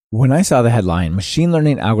When I saw the headline, Machine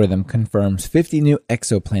Learning Algorithm Confirms 50 New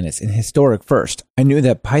Exoplanets in Historic First, I knew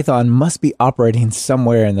that Python must be operating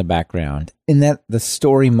somewhere in the background, and that the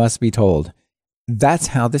story must be told. That's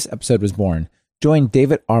how this episode was born. Join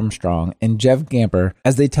David Armstrong and Jeff Gamper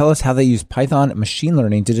as they tell us how they use Python and machine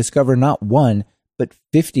learning to discover not one, but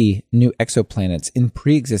 50 new exoplanets in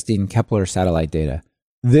pre-existing Kepler satellite data.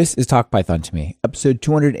 This is Talk Python to Me, episode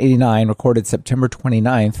 289, recorded September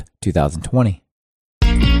 29th, 2020.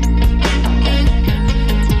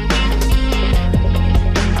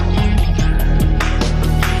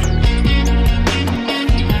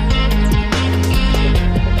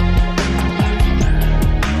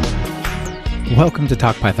 Welcome to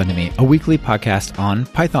Talk Python to Me, a weekly podcast on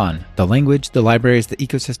Python, the language, the libraries, the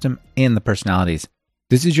ecosystem, and the personalities.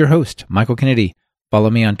 This is your host, Michael Kennedy. Follow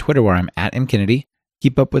me on Twitter where I'm at mkennedy.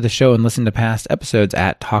 Keep up with the show and listen to past episodes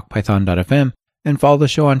at talkpython.fm, and follow the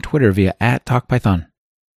show on Twitter via @talkpython.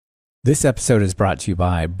 This episode is brought to you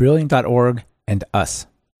by Brilliant.org and us.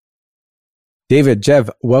 David, Jeff,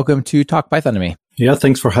 welcome to Talk Python to Me. Yeah,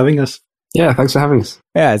 thanks for having us. Yeah, thanks for having us.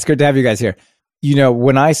 Yeah, it's good to have you guys here. You know,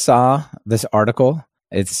 when I saw this article,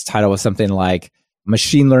 its title was something like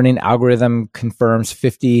Machine Learning Algorithm Confirms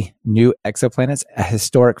 50 New Exoplanets, a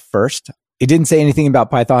Historic First. It didn't say anything about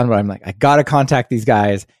Python, but I'm like, I got to contact these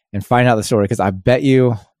guys and find out the story because I bet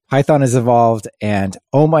you Python has evolved and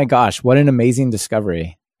oh my gosh, what an amazing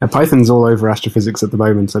discovery. And Python's all over astrophysics at the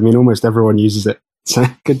moment. I mean, almost everyone uses it. So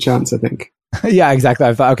good chance, I think. Yeah, exactly.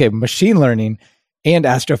 I thought, okay, machine learning and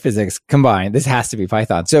astrophysics combined. This has to be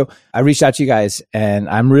Python. So I reached out to you guys and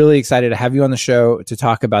I'm really excited to have you on the show to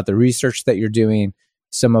talk about the research that you're doing,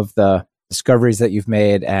 some of the discoveries that you've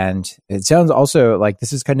made. And it sounds also like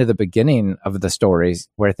this is kind of the beginning of the stories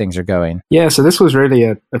where things are going. Yeah, so this was really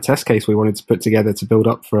a test case we wanted to put together to build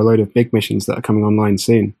up for a load of big missions that are coming online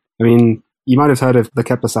soon. I mean, you might have heard of the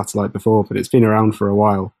Kepler satellite before, but it's been around for a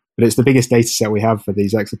while. But it's the biggest data set we have for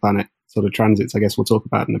these exoplanet sort of transits, I guess we'll talk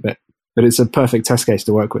about in a bit. But it's a perfect test case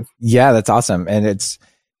to work with. Yeah, that's awesome. And it's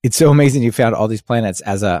so amazing you found all these planets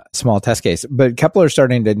as a small test case. But Kepler's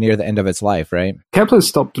starting to near the end of its life, right? Kepler's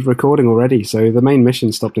stopped recording already. So the main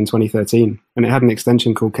mission stopped in 2013. And it had an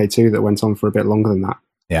extension called K2 that went on for a bit longer than that.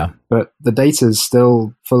 Yeah. But the data's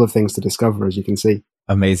still full of things to discover, as you can see.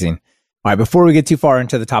 Amazing. All right, before we get too far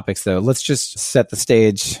into the topics, though, let's just set the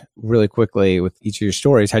stage really quickly with each of your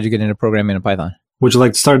stories. How'd you get into programming in Python? Would you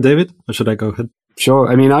like to start, David? Or should I go ahead?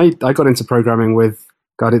 Sure. I mean, I got into programming with,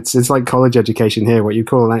 God, it's like college education here, what you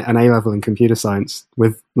call an A-level in computer science,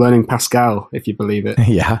 with learning Pascal, if you believe it.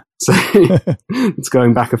 Yeah. So it's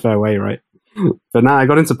going back a fair way, right? But now I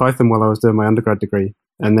got into Python while I was doing my undergrad degree,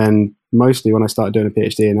 and then mostly when I started doing a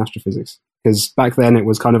PhD in astrophysics. Because back then it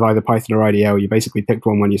was kind of either Python or IDL. You basically picked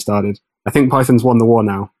one when you started. I think Python's won the war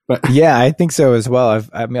now. But yeah, I think so as well.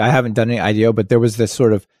 I haven't done any IDO, but there was this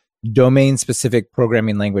sort of domain-specific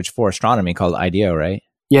programming language for astronomy called IDO, right?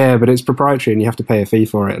 Yeah, but it's proprietary and you have to pay a fee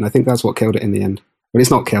for it. And I think that's what killed it in the end. But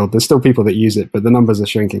it's not killed. There's still people that use it, but the numbers are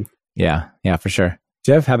shrinking. Yeah, for sure.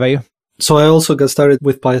 Jeff, how about you? So I also got started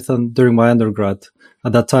with Python during my undergrad.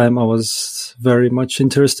 At that time, I was very much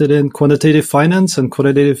interested in quantitative finance and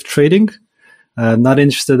quantitative trading. Not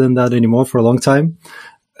interested in that anymore for a long time.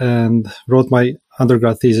 And wrote my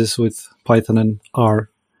undergrad thesis with Python and R.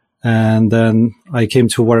 And then I came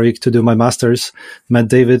to Warwick to do my master's, met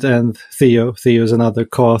David and Theo. Theo is another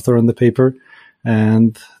co-author on the paper.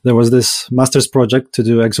 And there was this master's project to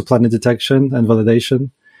do exoplanet detection and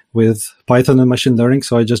validation with Python and machine learning.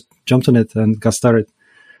 So I just jumped on it and got started.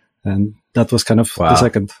 And that was kind of the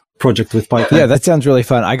second project with Python. Yeah, that sounds really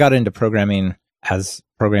fun. I got into programming as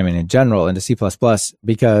programming in general, into C++,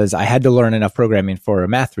 because I had to learn enough programming for a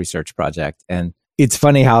math research project. And it's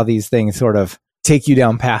funny how these things sort of take you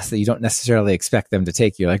down paths that you don't necessarily expect them to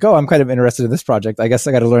take you. Like, oh, I'm kind of interested in this project. I guess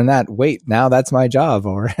I got to learn that. Wait, now that's my job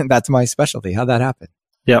or that's my specialty. How'd that happen?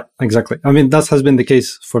 Yeah, exactly. I mean, that has been the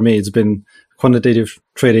case for me. It's been quantitative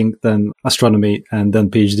trading, then astronomy, and then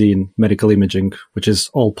PhD in medical imaging, which is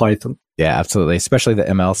all Python. Yeah, absolutely. Especially the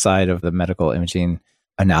ML side of the medical imaging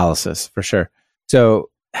analysis, for sure. So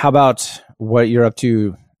how about what you're up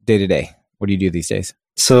to day to day? What do you do these days?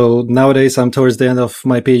 So nowadays, I'm towards the end of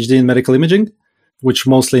my PhD in medical imaging, which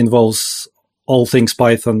mostly involves all things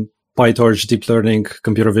Python, PyTorch, deep learning,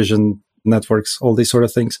 computer vision, networks, all these sort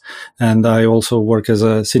of things. And I also work as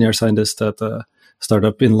a senior scientist at a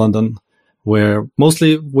startup in London, where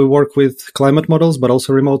mostly we work with climate models, but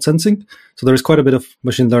also remote sensing. So there's quite a bit of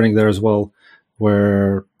machine learning there as well,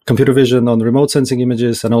 where computer vision on remote sensing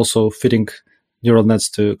images and also fitting neural nets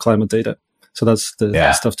to climate data. So that's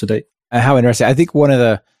the stuff today. How interesting. I think one of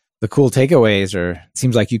the the cool takeaways, or it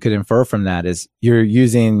seems like you could infer from that, is you're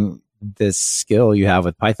using this skill you have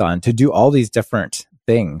with Python to do all these different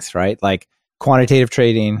things, right? Like quantitative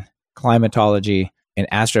trading, climatology, and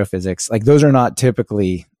astrophysics. Like those are not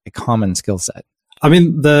typically a common skill set. I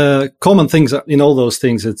mean, the common things in all those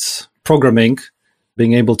things, it's programming,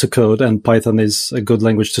 being able to code, and Python is a good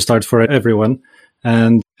language to start for everyone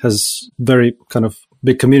and has very kind of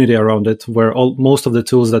big community around it, where most of the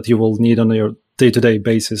tools that you will need on your day-to-day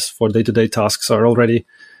basis for day-to-day tasks are already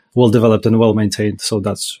well developed and well maintained. So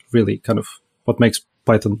that's really kind of what makes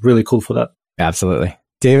Python really cool for that. Absolutely.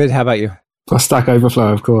 David, how about you? Plus Stack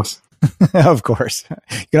Overflow, of course. Of course.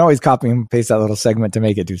 You can always copy and paste that little segment to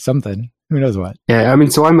make it do something. Who knows what? Yeah, I mean,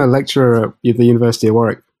 so I'm a lecturer at the University of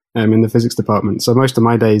Warwick in the physics department. So most of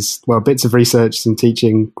my days, well, bits of research, some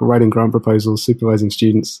teaching, writing grant proposals, supervising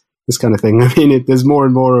students, this kind of thing. I mean, there's more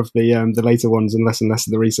and more of the later ones and less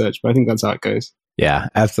of the research, but I think that's how it goes. Yeah,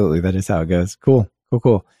 absolutely. That is how it goes. Cool.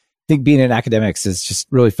 I think being in academics is just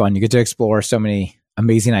really fun. You get to explore so many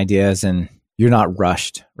amazing ideas and you're not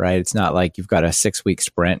rushed, right? It's not like you've got a 6-week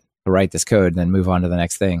sprint to write this code and then move on to the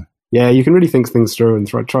next thing. Yeah, you can really think things through and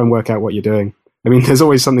try and work out what you're doing. I mean, there's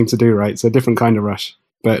always something to do, right? It's a different kind of rush,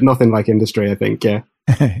 but nothing like industry, I think, yeah.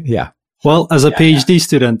 Yeah. Well, as a PhD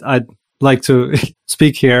student, I'd like to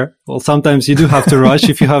speak here. Well, sometimes you do have to rush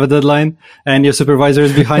if you have a deadline and your supervisor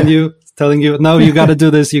is behind you telling you, no, you got to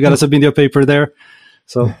do this. You got to submit your paper there.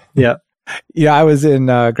 So, yeah. Yeah, I was in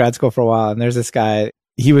grad school for a while and there's this guy,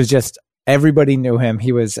 he was just, everybody knew him.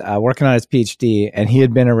 He was working on his PhD and he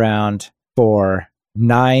had been around for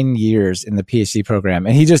 9 years in the PhD program.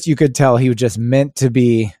 And you could tell he was just meant to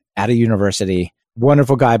be at a university.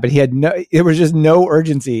 Wonderful guy, but there was just no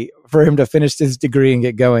urgency for him to finish his degree and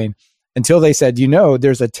get going until they said,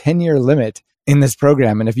 there's a 10-year limit in this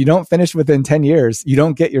program. And if you don't finish within 10 years, you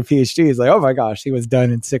don't get your PhD. It's like, oh my gosh, he was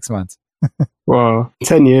done in 6 months. Wow,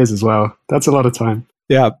 10 years as well. That's a lot of time.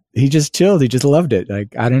 Yeah, he just chilled. He just loved it.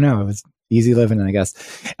 Like, I don't know. It was easy living, I guess.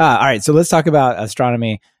 All right, so let's talk about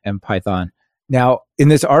astronomy and Python. Now, in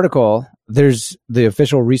this article, there's the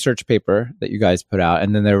official research paper that you guys put out,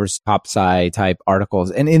 and then there was top sci type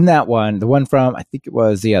articles. And in that one, the one from, I think it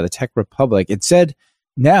was, the Tech Republic, it said,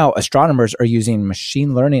 now astronomers are using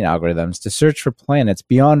machine learning algorithms to search for planets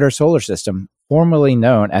beyond our solar system, formerly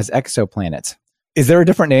known as exoplanets. Is there a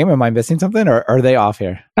different name? Am I missing something, or are they off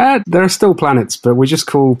here? There are still planets, but we just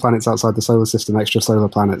call planets outside the solar system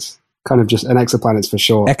extrasolar planets. Kind of just an exoplanets for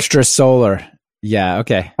short. Extrasolar. Yeah,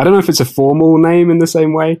 okay. I don't know if it's a formal name in the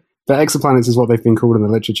same way, but exoplanets is what they've been called in the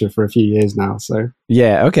literature for a few years now. So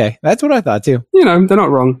yeah, okay. That's what I thought too. They're not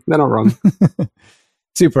wrong. They're not wrong.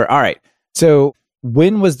 Super. All right. So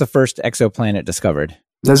when was the first exoplanet discovered?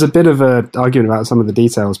 There's a bit of an argument about some of the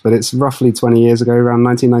details, but it's roughly 20 years ago, around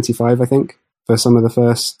 1995, I think, for some of the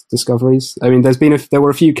first discoveries. I mean, there were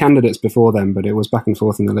a few candidates before then, but it was back and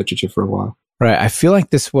forth in the literature for a while. Right. I feel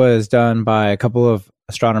like this was done by a couple of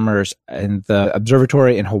astronomers in the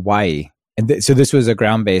observatory in Hawaii. And so this was a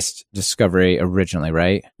ground-based discovery originally,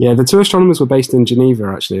 right? Yeah, the two astronomers were based in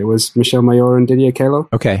Geneva, actually. It was Michel Mayor and Didier Queloz.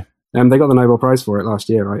 Okay. They got the Nobel Prize for it last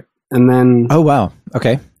year, right? And then... Oh, wow.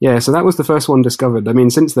 Okay. Yeah, so that was the first one discovered. I mean,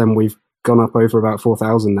 since then, we've gone up over about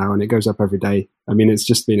 4,000 now, and it goes up every day. I mean, it's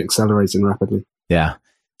just been accelerating rapidly. Yeah.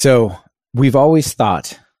 So we've always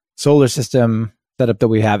thought solar system setup that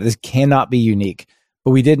we have, this cannot be unique,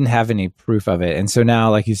 but we didn't have any proof of it. And so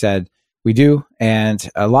now, like you said, we do. And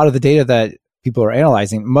a lot of the data that people are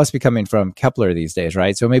analyzing must be coming from Kepler these days,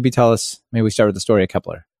 right? So maybe we start with the story of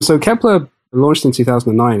Kepler. So Kepler launched in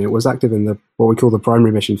 2009. It was active in what we call the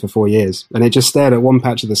primary mission for 4 years. And it just stared at one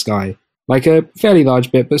patch of the sky, like a fairly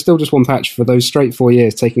large bit, but still just one patch for those straight 4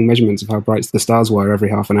 years, taking measurements of how bright the stars were every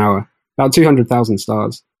half an hour. About 200,000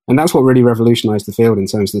 stars. And that's what really revolutionized the field in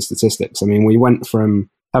terms of the statistics. I mean, we went from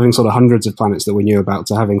having sort of hundreds of planets that we knew about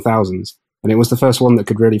to having thousands. And it was the first one that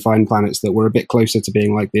could really find planets that were a bit closer to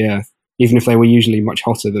being like the Earth, even if they were usually much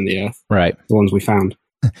hotter than the Earth. Right. The ones we found.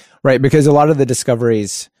 Right, because a lot of the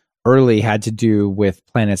discoveries early had to do with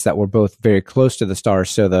planets that were both very close to the stars,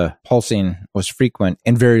 so the pulsing was frequent,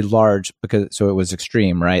 and very large, so it was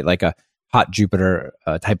extreme, right? Like a hot Jupiter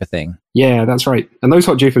type of thing. Yeah, that's right. And those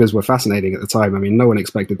hot Jupiters were fascinating at the time. I mean, no one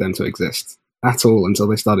expected them to exist at all until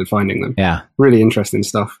they started finding them. Yeah. Really interesting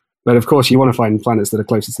stuff. But of course, you want to find planets that are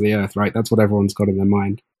closer to the Earth, right? That's what everyone's got in their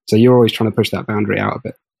mind. So you're always trying to push that boundary out a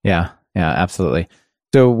bit. Yeah, absolutely.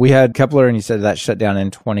 So we had Kepler, and you said that shut down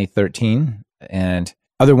in 2013, and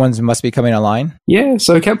other ones must be coming online? Yeah,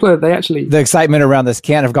 so Kepler, the excitement around this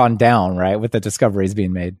can't have gone down, right, with the discoveries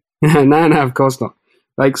being made? No, of course not.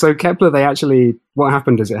 So Kepler, what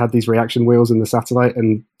happened is it had these reaction wheels in the satellite,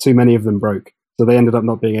 and too many of them broke. So they ended up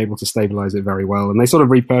not being able to stabilize it very well. And they sort of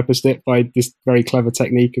repurposed it by this very clever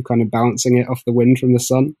technique of kind of balancing it off the wind from the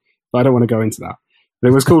sun. But I don't want to go into that. But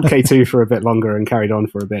it was called K2 for a bit longer and carried on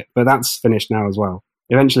for a bit. But that's finished now as well.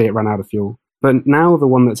 Eventually it ran out of fuel. But now the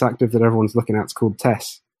one that's active that everyone's looking at is called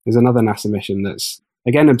TESS. There's another NASA mission that's,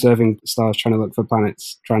 again, observing stars, trying to look for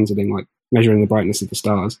planets transiting, like measuring the brightness of the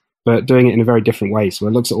stars, but doing it in a very different way. So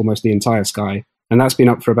it looks at almost the entire sky. And that's been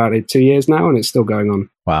up for about 2 years now, and it's still going on.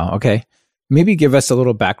 Wow. Okay. Maybe give us a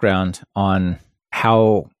little background on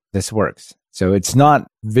how this works. So it's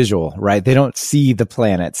not visual, right? They don't see the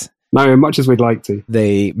planets. No, much as we'd like to.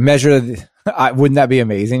 They measure, wouldn't that be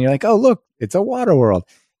amazing? You're like, oh, look, it's a water world.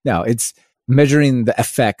 No, it's measuring the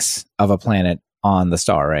effects of a planet on the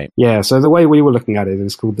star, right? Yeah, so the way we were looking at it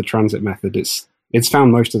is called the transit method. It's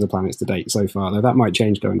found most of the planets to date so far, though that might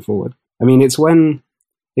change going forward. I mean, it's when,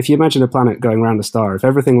 if you imagine a planet going around a star, if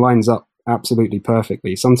everything lines up absolutely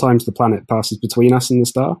perfectly, sometimes the planet passes between us and the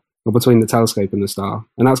star, or between the telescope and the star,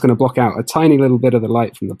 and that's going to block out a tiny little bit of the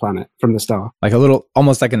light from the planet, from the star. Like a little,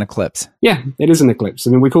 almost like an eclipse. Yeah, it is an eclipse.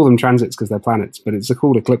 I mean, we call them transits because they're planets, but it's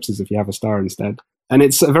called eclipses if you have a star instead. And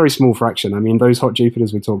it's a very small fraction. I mean, those hot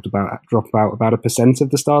Jupiters we talked about drop out about 1%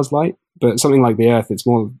 of the star's light, but something like the Earth, it's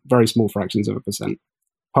more very small fractions of 1%.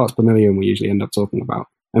 Parts per million we usually end up talking about.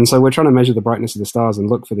 And so we're trying to measure the brightness of the stars and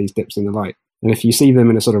look for these dips in the light. And if you see them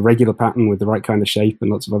in a sort of regular pattern with the right kind of shape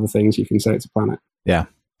and lots of other things, you can say it's a planet. Yeah.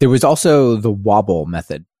 There was also the wobble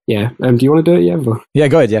method. Yeah. Do you want to do it, Yev? Yeah,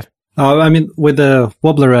 go ahead, Jeff. I mean, with the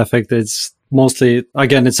wobbler effect, it's mostly,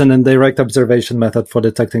 again, it's an indirect observation method for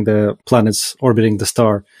detecting the planets orbiting the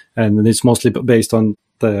star. And it's mostly based on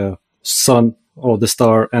the sun or the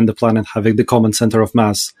star and the planet having the common center of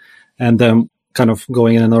mass, and then kind of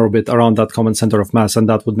going in an orbit around that common center of mass, and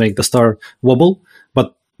that would make the star wobble.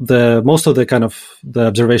 But most of the kind of the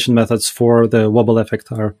observation methods for the wobble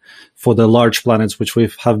effect are for the large planets, which we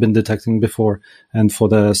have been detecting before, and for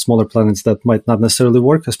the smaller planets that might not necessarily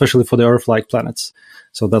work, especially for the Earth-like planets.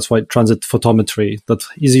 So that's why transit photometry that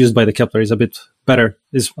is used by the Kepler is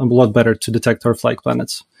a lot better to detect Earth-like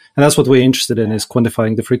planets. And that's what we're interested in, is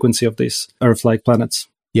quantifying the frequency of these Earth-like planets.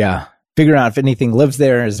 Yeah. Figuring out if anything lives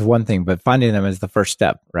there is one thing, but finding them is the first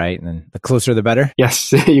step, right? And then the closer, the better.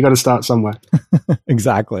 Yes, you got to start somewhere.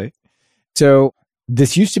 Exactly. So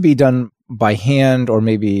this used to be done by hand, or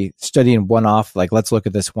maybe studying one off, like let's look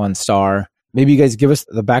at this one star. Maybe you guys give us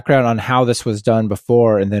the background on how this was done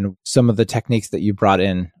before, and then some of the techniques that you brought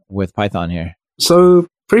in with Python here. So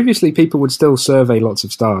previously, people would still survey lots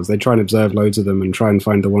of stars. They'd try and observe loads of them and try and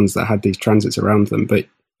find the ones that had these transits around them. But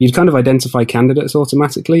you'd kind of identify candidates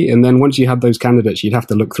automatically. And then once you had those candidates, you'd have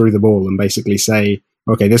to look through them all and basically say,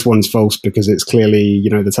 okay, this one's false because it's clearly,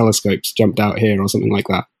 the telescopes jumped out here or something like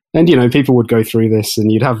that. And, people would go through this,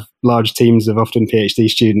 and you'd have large teams of often PhD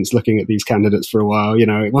students looking at these candidates for a while.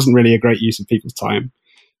 It wasn't really a great use of people's time.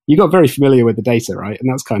 You got very familiar with the data, right?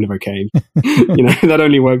 And that's kind of okay. That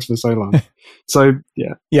only works for so long. So,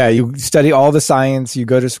 yeah. Yeah, you study all the science. You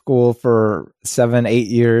go to school for 7-8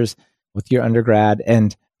 years with your undergrad,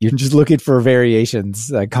 and you're just looking for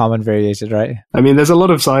variations, common variations, right? I mean, there's a lot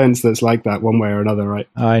of science that's like that one way or another, right?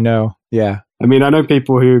 I know, yeah. I mean, I know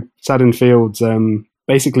people who sat in fields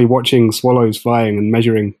basically watching swallows flying and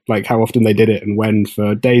measuring like how often they did it and when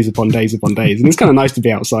for days upon days upon days. And it's kind of nice to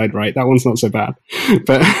be outside, right? That one's not so bad.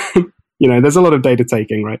 But, there's a lot of data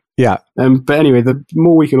taking, right? Yeah. But anyway, the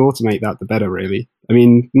more we can automate that, the better, really. I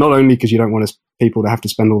mean, not only because you don't want people to have to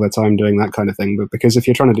spend all their time doing that kind of thing, but because if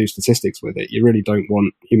you're trying to do statistics with it, you really don't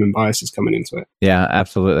want human biases coming into it. Yeah,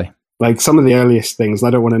 absolutely. Like some of the earliest things, I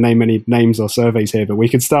don't want to name any names or surveys here, but we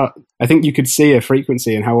could start, I think you could see a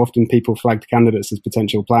frequency in how often people flagged candidates as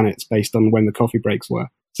potential planets based on when the coffee breaks were.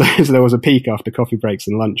 So there was a peak after coffee breaks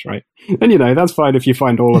and lunch, right? And, that's fine if you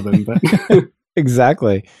find all of them, but...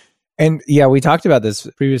 Exactly. And yeah, we talked about this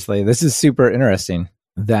previously. This is super interesting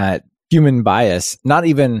that human bias, not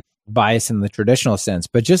even bias in the traditional sense,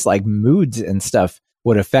 but just like moods and stuff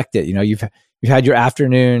would affect it. You've had your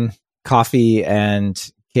afternoon coffee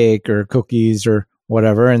and cake or cookies or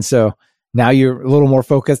whatever, and so now you're a little more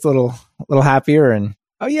focused, a little happier, and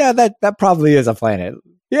oh yeah, that probably is a planet.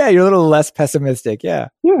 Yeah, you're a little less pessimistic. Yeah.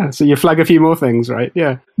 So you flag a few more things, right?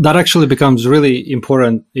 Yeah. That actually becomes really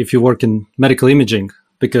important if you work in medical imaging,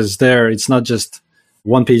 because there it's not just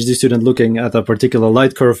one PhD student looking at a particular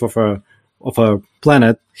light curve of a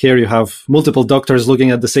planet. Here you have multiple doctors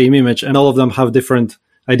looking at the same image, and all of them have different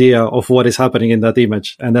idea of what is happening in that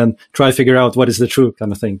image, and then try to figure out what is the true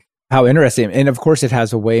kind of thing. How interesting. And of course, it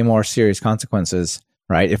has a way more serious consequences,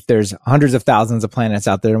 right? If there's hundreds of thousands of planets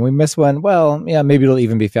out there and we miss one, well, yeah, maybe it'll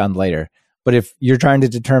even be found later. But if you're trying to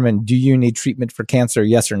determine, do you need treatment for cancer,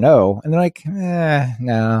 yes or no? And they're like,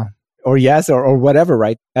 no, or yes, or whatever,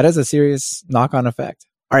 right? That has a serious knock-on effect.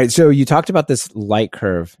 All right. So you talked about this light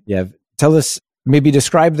curve. Yeah. Tell us, maybe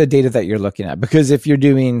describe the data that you're looking at. Because if you're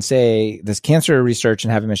doing, say, this cancer research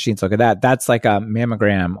and having machines look at that, that's like a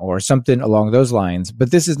mammogram or something along those lines. But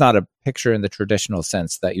this is not a picture in the traditional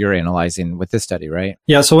sense that you're analyzing with this study, right?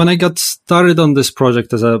 Yeah. So when I got started on this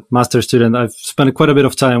project as a master's student, I've spent quite a bit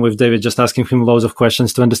of time with David, just asking him loads of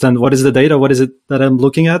questions to understand what is the data, what is it that I'm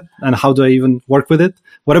looking at, and how do I even work with it?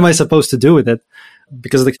 What am I supposed to do with it?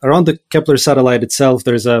 Because around the Kepler satellite itself,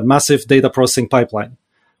 there's a massive data processing pipeline.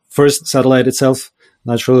 First, satellite itself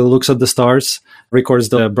naturally looks at the stars, records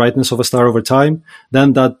the brightness of a star over time.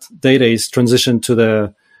 Then that data is transitioned to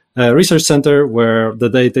the research center, where the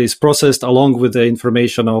data is processed along with the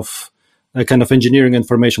information of kind of engineering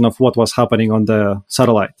information of what was happening on the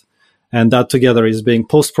satellite. And that together is being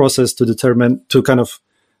post-processed to kind of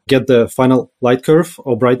get the final light curve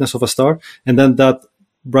or brightness of a star. And then that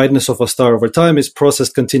brightness of a star over time is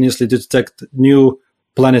processed continuously to detect new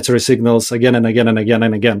planetary signals again and again and again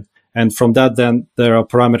and again. And from that, then there are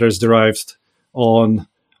parameters derived on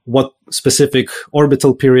what specific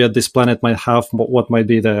orbital period this planet might have, what might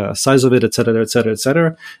be the size of it, et cetera, et cetera, et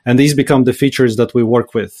cetera. And these become the features that we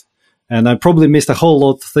work with. And I probably missed a whole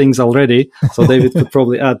lot of things already. So David could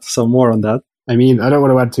probably add some more on that. I mean, I don't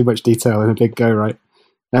want to add too much detail in a big go, right?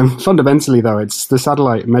 Fundamentally, though, it's the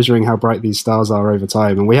satellite measuring how bright these stars are over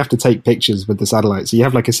time. And we have to take pictures with the satellite. So you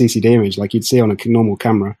have like a CCD image, like you'd see on a normal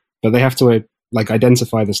camera. But they have to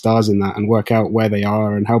identify the stars in that and work out where they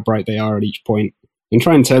are and how bright they are at each point and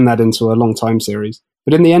try and turn that into a long time series.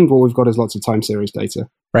 But in the end, what we've got is lots of time series data.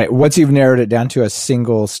 Right. Once you've narrowed it down to a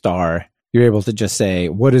single star, you're able to just say,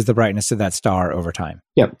 what is the brightness of that star over time?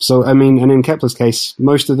 Yeah. So, I mean, and in Kepler's case,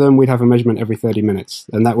 most of them, we'd have a measurement every 30 minutes.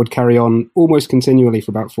 And that would carry on almost continually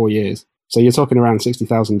for about 4 years. So you're talking around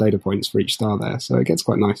 60,000 data points for each star there. So it gets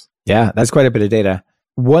quite nice. Yeah, that's quite a bit of data.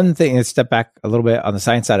 One thing, let's step back a little bit on the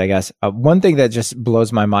science side, I guess. One thing that just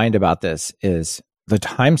blows my mind about this is the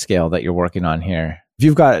time scale that you're working on here. If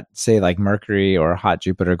you've got, say, like Mercury or hot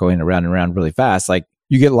Jupiter going around and around really fast, like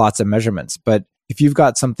you get lots of measurements. But if you've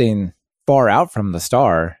got something far out from the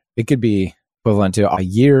star, it could be equivalent to a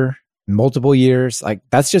year, multiple years. Like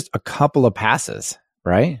that's just a couple of passes,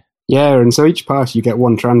 right? Yeah, and so each pass you get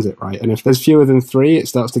one transit, right? And if there's fewer than 3, it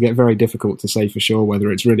starts to get very difficult to say for sure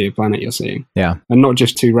whether it's really a planet you're seeing. Yeah. And not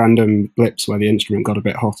just 2 random blips where the instrument got a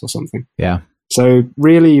bit hot or something. Yeah. So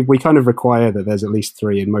really, we kind of require that there's at least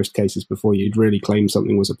 3 in most cases before you'd really claim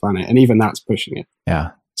something was a planet. And even that's pushing it.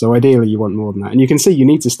 Yeah. So ideally, you want more than that. And you can see you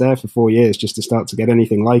need to stare for 4 years just to start to get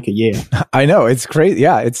anything like a year. I know. It's crazy.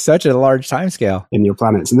 Yeah. It's such a large time scale in your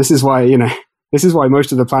planets. And this is why,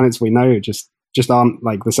 most of the planets we know just aren't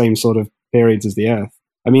like the same sort of periods as the Earth.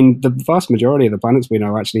 I mean, the vast majority of the planets we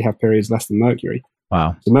know actually have periods less than Mercury.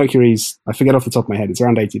 Wow. So Mercury's, I forget off the top of my head, it's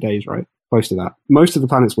around 80 days, right? Close to that. Most of the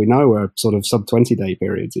planets we know are sort of sub 20 day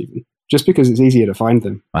periods even, just because it's easier to find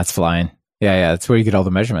them. That's flying. Yeah. That's where you get all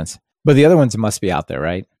the measurements. But the other ones must be out there,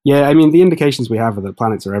 right? Yeah, I mean, the indications we have are that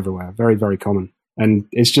planets are everywhere. Very, very common. And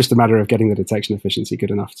it's just a matter of getting the detection efficiency good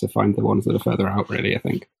enough to find the ones that are further out, really, I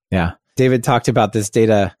think. Yeah. David talked about this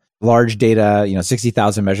data, large data,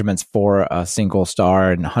 60,000 measurements for a single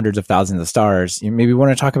star and hundreds of thousands of stars. You maybe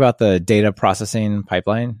want to talk about the data processing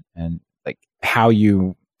pipeline and like how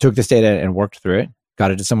you took this data and worked through it, got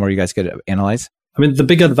it to somewhere you guys could analyze. I mean, the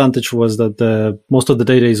big advantage was that most of the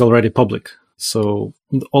data is already public. So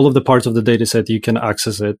all of the parts of the data set, you can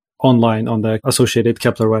access it online on the associated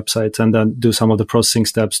Kepler website and then do some of the processing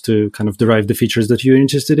steps to kind of derive the features that you're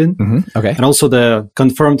interested in. Mm-hmm. Okay. And also the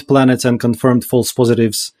confirmed planets and confirmed false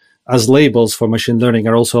positives as labels for machine learning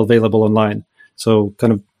are also available online. So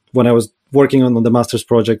kind of when I was working on the master's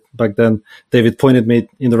project back then, David pointed me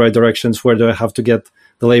in the right directions. Where do I have to get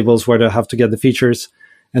the labels? Where do I have to get the features?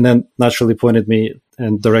 And then naturally pointed me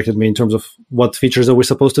and directed me in terms of what features are we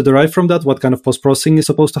supposed to derive from that, what kind of post-processing is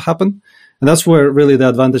supposed to happen. And that's where really the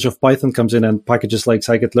advantage of Python comes in and packages like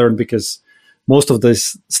scikit-learn, because most of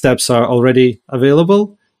these steps are already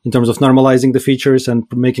available in terms of normalizing the features and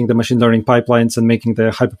making the machine learning pipelines and making the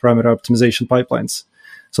hyperparameter optimization pipelines.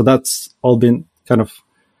 So that's all been kind of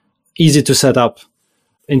easy to set up.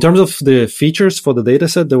 In terms of the features for the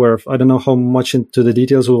dataset, there were, I don't know how much into the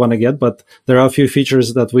details we want to get, but there are a few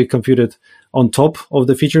features that we computed on top of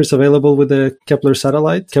the features available with the Kepler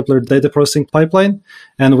satellite, Kepler data processing pipeline.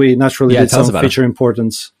 And we naturally did some feature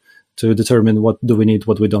importance to determine what do we need,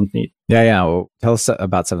 what we don't need. Yeah. Well, tell us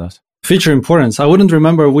about some of those. Feature importance. I wouldn't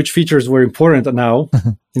remember which features were important now.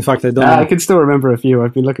 In fact, I don't know. I can still remember a few.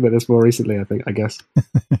 I've been looking at this more recently, I guess.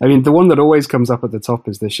 I mean, the one that always comes up at the top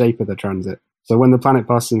is the shape of the transit. So when the planet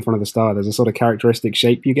passes in front of the star, there's a sort of characteristic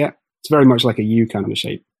shape you get. It's very much like a U kind of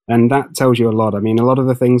shape. And that tells you a lot. I mean, a lot of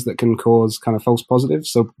the things that can cause kind of false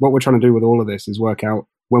positives. So what we're trying to do with all of this is work out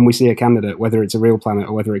when we see a candidate, whether it's a real planet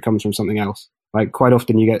or whether it comes from something else. Like quite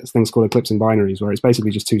often you get things called eclipsing binaries, where it's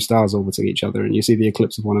basically just two stars orbiting each other and you see the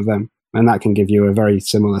eclipse of one of them. And that can give you a very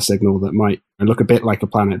similar signal that might look a bit like a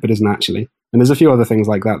planet, but isn't actually. And there's a few other things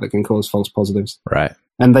like that that can cause false positives. Right.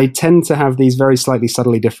 And they tend to have these very slightly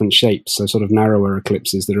subtly different shapes, so sort of narrower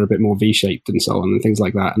eclipses that are a bit more V-shaped and so on and things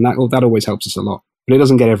like that. And that always helps us a lot. But it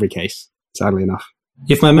doesn't get every case, sadly enough.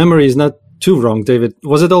 If my memory is not too wrong, David,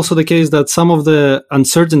 was it also the case that some of the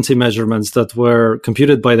uncertainty measurements that were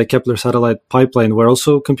computed by the Kepler satellite pipeline were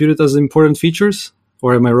also computed as important features?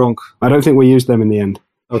 Or am I wrong? I don't think we used them in the end.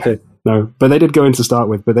 Okay. No, but they did go in to start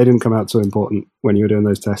with, but they didn't come out too important when you were doing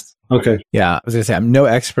those tests. Okay. Yeah, I was going to say, I'm no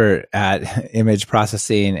expert at image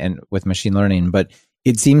processing and with machine learning, but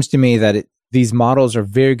it seems to me that these models are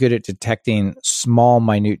very good at detecting small,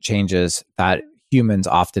 minute changes that humans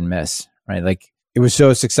often miss, right? Like it was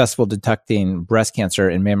so successful detecting breast cancer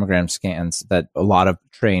in mammogram scans that a lot of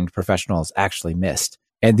trained professionals actually missed.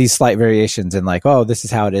 And these slight variations in like, oh, this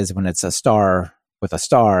is how it is when it's a star with a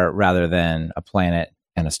star rather than a planet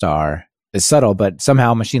and a star is subtle, but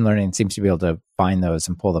somehow machine learning seems to be able to find those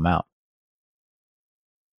and pull them out.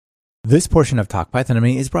 This portion of Talk Python to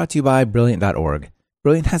Me is brought to you by Brilliant.org.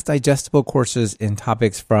 Brilliant has digestible courses in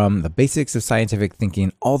topics from the basics of scientific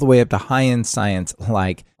thinking all the way up to high-end science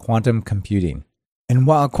like quantum computing. And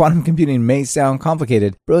while quantum computing may sound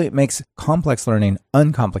complicated, Brilliant makes complex learning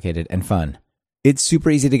uncomplicated and fun. It's super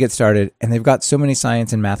easy to get started, and they've got so many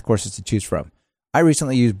science and math courses to choose from. I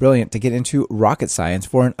recently used Brilliant to get into rocket science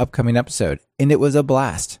for an upcoming episode, and it was a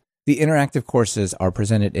blast. The interactive courses are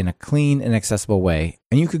presented in a clean and accessible way,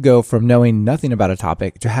 and you could go from knowing nothing about a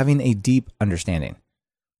topic to having a deep understanding.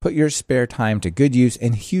 Put your spare time to good use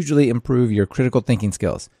and hugely improve your critical thinking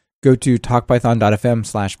skills. Go to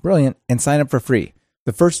talkpython.fm/brilliant and sign up for free.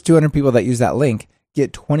 The first 200 people that use that link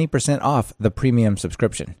get 20% off the premium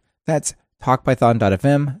subscription. That's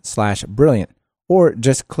talkpython.fm/brilliant, or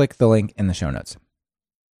just click the link in the show notes.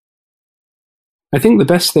 I think the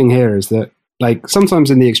best thing here is that, like,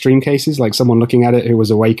 sometimes in the extreme cases, like someone looking at it who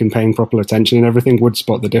was awake and paying proper attention and everything would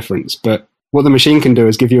spot the difference. But what the machine can do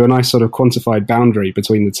is give you a nice sort of quantified boundary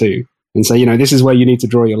between the two and say, you know, this is where you need to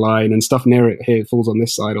draw your line, and stuff near it here falls on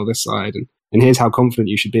this side or this side. And here's how confident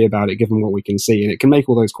you should be about it given what we can see. And it can make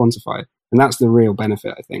all those quantified. And that's the real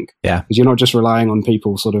benefit, I think. Yeah. Because you're not just relying on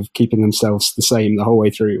people sort of keeping themselves the same the whole way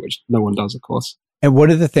through, which no one does, of course. And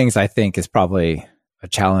one of the things I think is probably a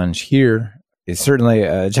challenge here, is certainly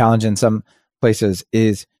a challenge in some places,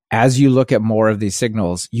 is as you look at more of these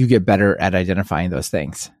signals, you get better at identifying those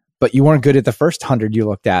things. But you weren't good at the first 100 you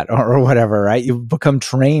looked at or whatever, right? You become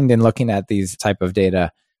trained in looking at these type of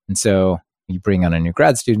data. And so you bring on a new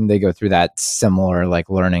grad student, they go through that similar like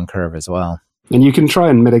learning curve as well. And you can try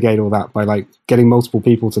and mitigate all that by like getting multiple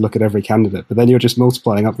people to look at every candidate, but then you're just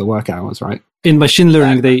multiplying up the work hours, right? In machine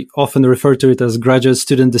learning, they often refer to it as graduate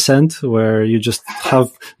student descent, where you just have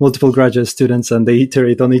multiple graduate students and they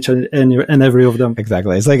iterate on each and every of them.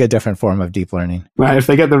 Exactly. It's like a different form of deep learning. Right. If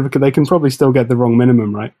they they can probably still get the wrong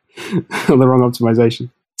minimum, right? Or the wrong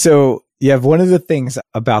optimization. So you have one of the things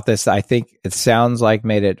about this that I think it sounds like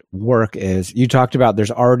made it work is you talked about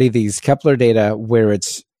there's already these Kepler data where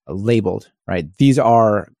it's labeled, right? These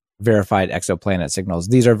are verified exoplanet signals.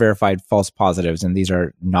 These are verified false positives, and these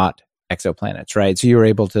are not exoplanets, right? So you were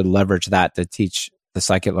able to leverage that to teach the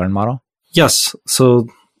scikit-learn model? Yes. So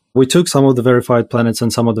we took some of the verified planets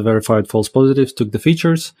and some of the verified false positives, took the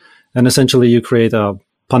features, and essentially you create a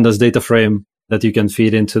pandas data frame that you can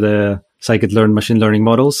feed into the scikit-learn machine learning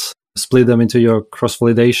models, split them into your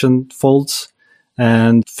cross-validation folds,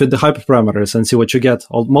 and fit the hyperparameters and see what you get.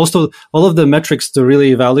 All of the metrics to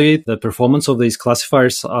really evaluate the performance of these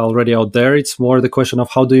classifiers are already out there. It's more the question of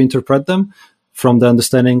how do you interpret them from the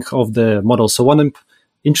understanding of the model. So one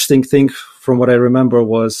interesting thing from what I remember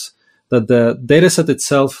was that the dataset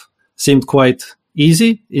itself seemed quite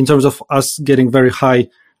easy in terms of us getting very high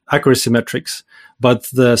accuracy metrics. But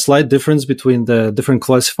the slight difference between the different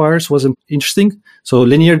classifiers was interesting. So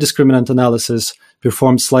linear discriminant analysis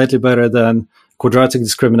performed slightly better than quadratic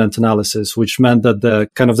discriminant analysis, which meant that the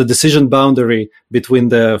kind of the decision boundary between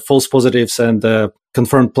the false positives and the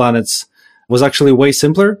confirmed planets was actually way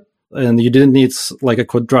simpler. And you didn't need like a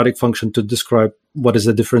quadratic function to describe what is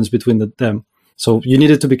the difference between them. So you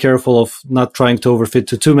needed to be careful of not trying to overfit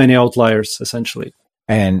to too many outliers, essentially.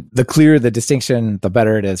 And the clearer the distinction, the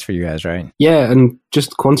better it is for you guys, right? Yeah, and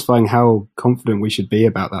just quantifying how confident we should be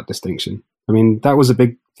about that distinction. I mean, that was a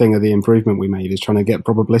big thing of the improvement we made, is trying to get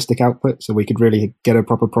probabilistic output so we could really get a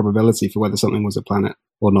proper probability for whether something was a planet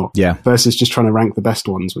or not. Yeah. Versus just trying to rank the best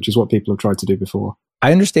ones, which is what people have tried to do before.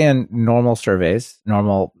 I understand normal surveys,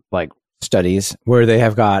 normal like studies where they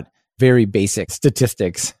have got very basic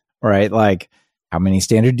statistics, right? Like how many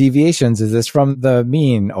standard deviations is this from the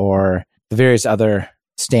mean, or the various other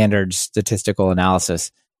standard statistical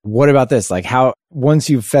analysis. What about this? Like how, once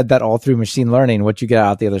you've fed that all through machine learning, what you get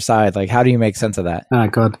out the other side, like how do you make sense of that? Oh,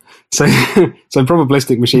 God. So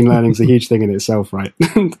probabilistic machine learning is a huge thing in itself, right?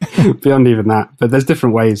 Beyond even that. But there's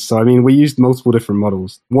different ways. So, I mean, we used multiple different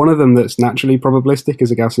models. One of them that's naturally probabilistic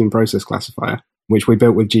is a Gaussian process classifier, which we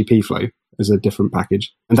built with GPFlow as a different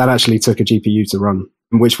package. And that actually took a GPU to run,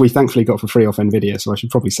 which we thankfully got for free off NVIDIA. So I should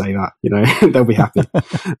probably say that, they'll be happy.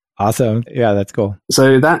 Awesome. Yeah, that's cool.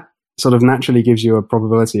 So that sort of naturally gives you a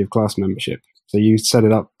probability of class membership. So you set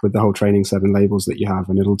it up with the whole training set and labels that you have,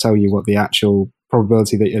 and it'll tell you what the actual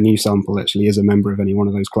probability that a new sample actually is a member of any one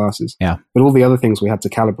of those classes. Yeah. But all the other things we had to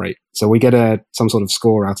calibrate. So we get some sort of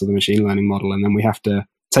score out of the machine learning model, and then we have to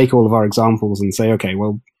take all of our examples and say, okay,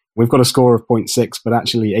 well, we've got a score of 0.6, but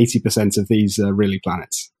actually 80% of these are really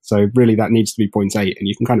planets. So really that needs to be 0.8, and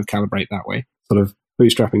you can kind of calibrate that way, sort of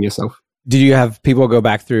bootstrapping yourself. Did you have people go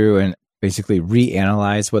back through and basically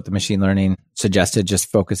reanalyze what the machine learning suggested,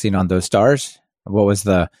 just focusing on those stars? What was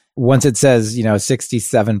once it says,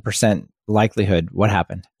 67% likelihood, what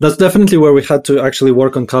happened? That's definitely where we had to actually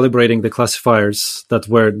work on calibrating the classifiers that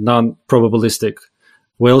were non-probabilistic.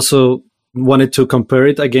 We also wanted to compare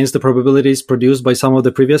it against the probabilities produced by some of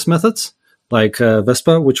the previous methods, like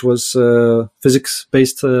VESPA, which was a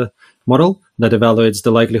physics-based model that evaluates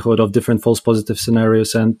the likelihood of different false positive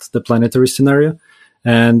scenarios and the planetary scenario.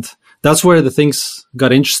 And that's where the things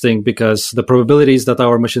got interesting, because the probabilities that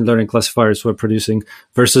our machine learning classifiers were producing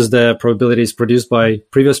versus the probabilities produced by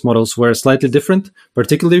previous models were slightly different,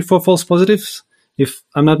 particularly for false positives, if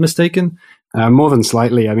I'm not mistaken. More than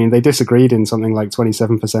slightly. I mean, they disagreed in something like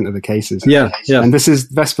 27% of the cases. Yeah. And this is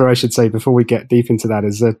VESPA, I should say, before we get deep into that,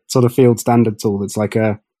 is a sort of field standard tool that's like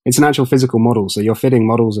it's an actual physical model. So you're fitting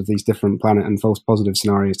models of these different planet and false positive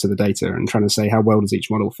scenarios to the data and trying to say how well does each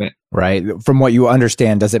model fit. Right. From what you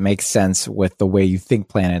understand, does it make sense with the way you think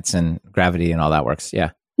planets and gravity and all that works? Yeah.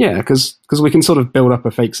 Yeah, because we can sort of build up a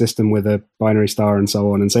fake system with a binary star and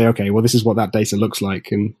so on and say, okay, well, this is what that data looks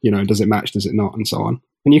like. And, does it match? Does it not? And so on.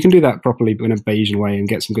 And you can do that properly in a Bayesian way and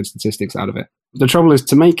get some good statistics out of it. The trouble is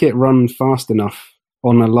to make it run fast enough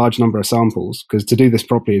on a large number of samples, because to do this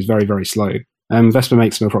properly is very, very slow. VESPA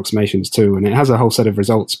makes some approximations too, and it has a whole set of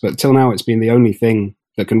results, but till now it's been the only thing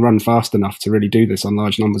that can run fast enough to really do this on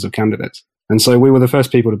large numbers of candidates. And so we were the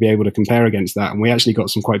first people to be able to compare against that, and we actually got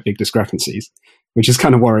some quite big discrepancies, which is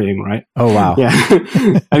kind of worrying, right? Oh, wow. Yeah.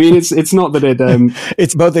 I mean, it's not that it...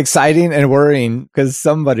 it's both exciting and worrying, because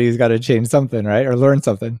somebody's got to change something, right? Or learn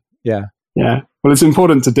something. Yeah. Yeah. Well, it's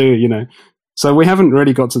important to do, So we haven't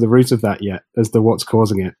really got to the root of that yet as to what's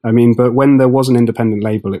causing it. I mean, but when there was an independent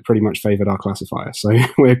label, it pretty much favored our classifier. So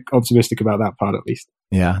we're optimistic about that part at least.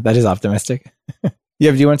 Yeah, that is optimistic.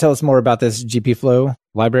 Yeah, do you want to tell us more about this GPFlow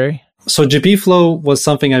library? So GPFlow was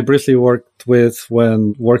something I briefly worked with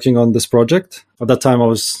when working on this project. At that time, I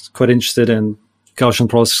was quite interested in Gaussian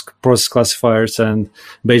process classifiers and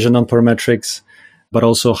Bayesian nonparametrics, but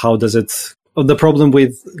also how does it... The problem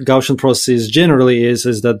with Gaussian processes generally is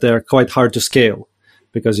that they're quite hard to scale,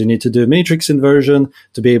 because you need to do matrix inversion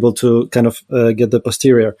to be able to kind of get the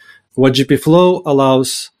posterior. What GPFlow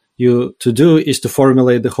allows you to do is to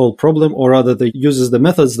formulate the whole problem, or rather it uses the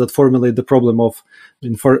methods that formulate the problem of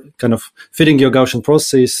kind of fitting your Gaussian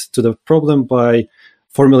processes to the problem by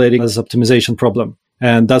formulating as optimization problem.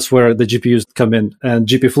 And that's where the GPUs come in. And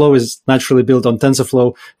GPFlow is naturally built on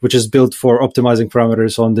TensorFlow, which is built for optimizing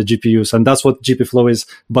parameters on the GPUs. And that's what GPFlow is,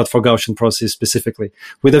 but for Gaussian processes specifically,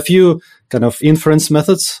 with a few kind of inference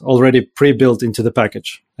methods already pre-built into the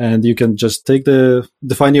package. And you can just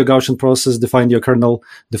define your Gaussian process, define your kernel,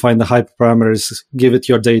 define the hyperparameters, give it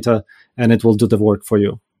your data, and it will do the work for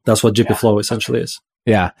you. That's what GPFlow essentially is.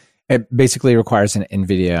 Yeah. It basically requires an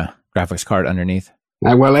NVIDIA graphics card underneath.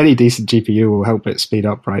 Well, any decent GPU will help it speed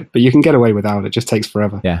up, right? But you can get away without it. It just takes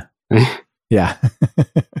forever. Yeah. Yeah.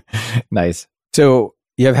 Nice. So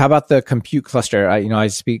how about the compute cluster? I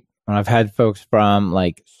speak when I've had folks from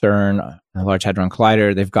like CERN, the Large Hadron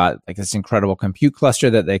Collider, they've got like this incredible compute cluster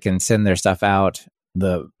that they can send their stuff out.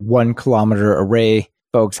 The 1 kilometer array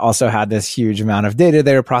folks also had this huge amount of data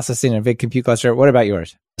they were processing in a big compute cluster. What about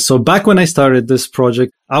yours? So back when I started this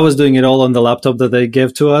project, I was doing it all on the laptop that they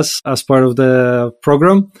gave to us as part of the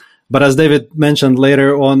program. But as David mentioned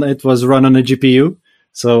later on, it was run on a GPU.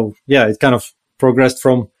 So yeah, it kind of progressed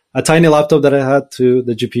from a tiny laptop that I had to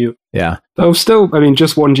the GPU. Yeah. Though still, I mean,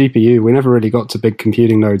 just one GPU. We never really got to big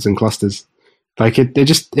computing nodes and clusters. Like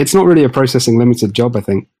it's not really a processing limited job, I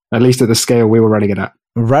think, at least at the scale we were running it at.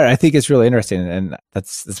 Right. I think it's really interesting. And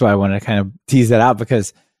that's why I want to kind of tease that out,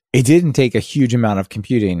 because it didn't take a huge amount of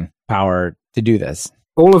computing power to do this.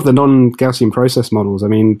 All of the non-Gaussian process models, I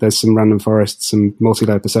mean, there's some random forests, some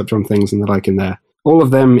multi-layer perceptron things and the like in there. All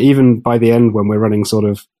of them, even by the end when we're running sort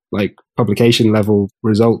of like publication level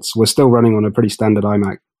results, we're still running on a pretty standard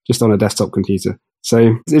iMac, just on a desktop computer.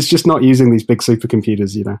 So it's just not using these big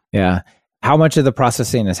supercomputers, you know. Yeah. How much of the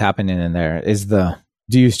processing is happening in there?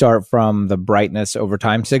 Do you start from the brightness over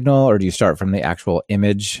time signal, or do you start from the actual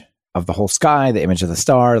image of the whole sky, the image of the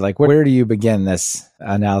star? Like, where do you begin this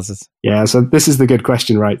analysis? Yeah, so this is the good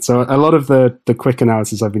question, right? So a lot of the quick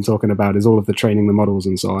analysis I've been talking about is all of the training the models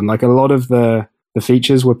and so on. Like a lot of the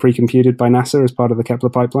features were pre-computed by NASA as part of the Kepler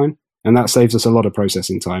pipeline, and that saves us a lot of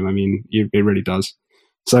processing time. I mean, it really does.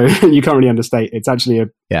 So you can't really understate. It's actually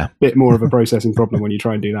a bit more of a processing problem when you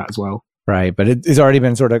try and do that as well. Right, but it's already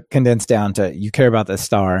been sort of condensed down to, you care about this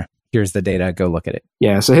star, here's the data, go look at it.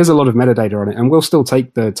 Yeah, so here's a lot of metadata on it, and we'll still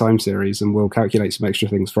take the time series and we'll calculate some extra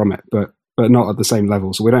things from it, but not at the same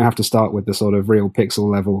level. So we don't have to start with the sort of real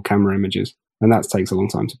pixel level camera images, and that takes a long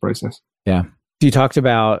time to process. Yeah. You talked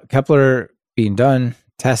about Kepler being done,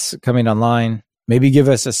 tests coming online. Maybe give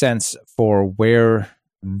us a sense for where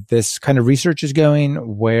this kind of research is going,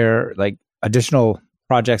 where like additional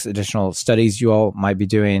projects, additional studies you all might be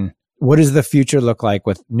doing. What does the future look like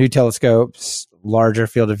with new telescopes, larger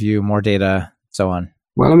field of view, more data, so on?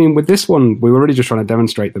 Well, I mean, with this one, we were really just trying to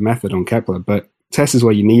demonstrate the method on Kepler, but TESS is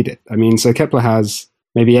where you need it. I mean, so Kepler has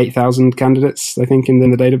maybe 8,000 candidates, I think, in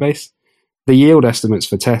the database. The yield estimates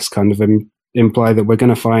for TESS kind of imply that we're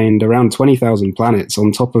going to find around 20,000 planets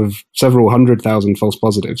on top of several 100,000 false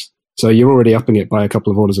positives. So you're already upping it by a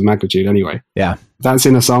couple of orders of magnitude anyway. Yeah. That's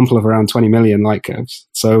in a sample of around 20 million light curves.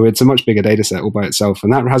 So it's a much bigger data set all by itself.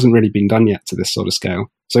 And that hasn't really been done yet to this sort of scale.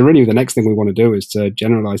 So really the next thing we want to do is to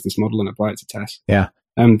generalize this model and apply it to TESS. Yeah.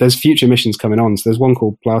 There's future missions coming on. So there's one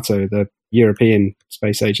called Plato, the European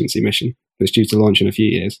Space Agency mission that's due to launch in a few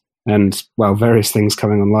years. And, well, various things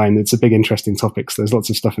coming online. It's a big, interesting topic. So there's lots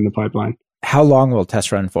of stuff in the pipeline. How long will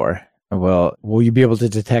TESS run for? Will you be able to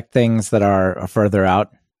detect things that are further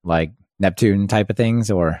out, like Neptune type of things,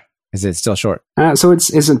 or is it still short? So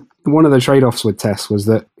it's one of the trade-offs with TESS was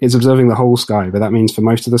that it's observing the whole sky, but that means for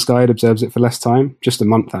most of the sky, it observes it for less time, just a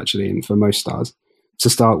month actually, and for most stars to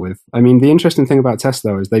start with. I mean, the interesting thing about TESS,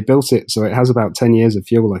 though, is they built it so it has about 10 years of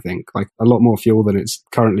fuel, I think, like a lot more fuel than it's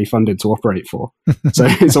currently funded to operate for.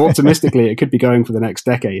 So optimistically, it could be going for the next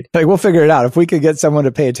decade. Like, we'll figure it out. If we could get someone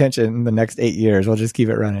to pay attention in the next 8 years, we'll just keep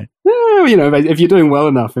it running. Yeah, you know, if you're doing well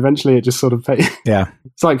enough, eventually it just sort of pays. Yeah.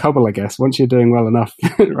 It's like Hubble, I guess. Once you're doing well enough,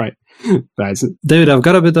 right. David, I've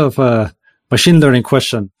got a bit of a machine learning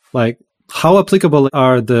question. Like, how applicable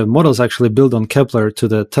are the models actually built on Kepler to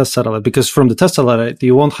the test satellite? Because from the test satellite,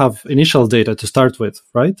 you won't have initial data to start with,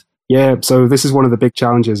 right? Yeah, so this is one of the big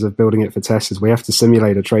challenges of building it for TESS is we have to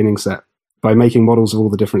simulate a training set by making models of all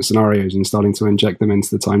the different scenarios and starting to inject them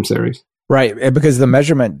into the time series. Right, because the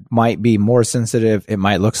measurement might be more sensitive. It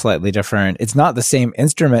might look slightly different. It's not the same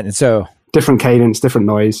instrument. And so different cadence, different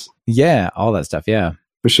noise. Yeah, all that stuff. Yeah.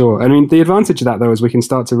 For sure. I mean, the advantage of that, though, is we can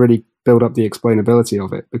start to really build up the explainability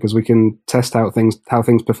of it because we can test how things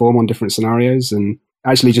perform on different scenarios and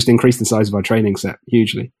actually just increase the size of our training set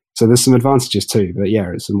hugely. So there's some advantages too, but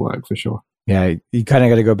yeah, it's some work for sure. Yeah, you kind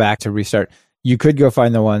of got to go back to restart. You could go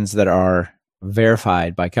find the ones that are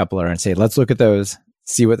verified by Kepler and say, let's look at those,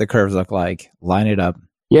 see what the curves look like, line it up.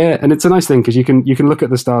 Yeah, and it's a nice thing because you can look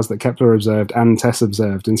at the stars that Kepler observed and TESS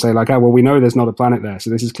observed and say like, oh, well, we know there's not a planet there,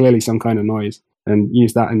 so this is clearly some kind of noise, and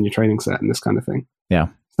use that in your training set and this kind of thing. Yeah.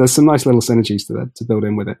 So there's some nice little synergies to build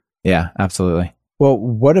in with it. Yeah, absolutely. Well,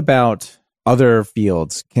 what about other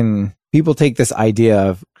fields? Can people take this idea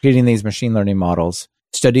of creating these machine learning models,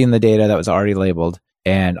 studying the data that was already labeled,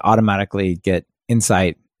 and automatically get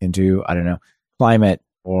insight into, I don't know, climate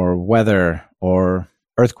or weather or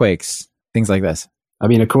earthquakes, things like this? I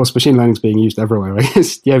mean, of course, machine learning is being used everywhere.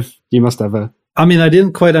 Right? You must have a... I mean, I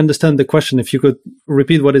didn't quite understand the question. If you could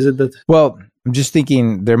repeat, what is it that... Well, I'm just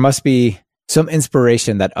thinking there must be some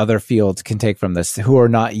inspiration that other fields can take from this who are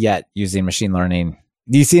not yet using machine learning.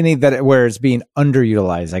 Do you see any where it's being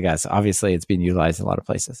underutilized, I guess? Obviously, it's being utilized in a lot of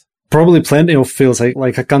places. Probably plenty of fields.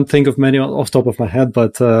 I can't think of many off the top of my head,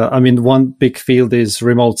 but one big field is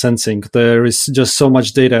remote sensing. There is just so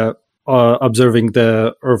much data observing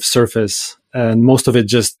the Earth's surface, and most of it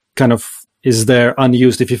just kind of is there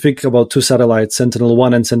unused. If you think about two satellites,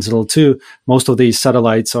 Sentinel-1 and Sentinel-2, most of these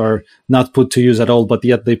satellites are not put to use at all, but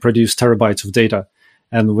yet they produce terabytes of data.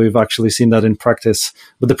 And we've actually seen that in practice.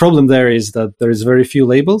 But the problem there is that there is very few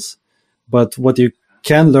labels. But what you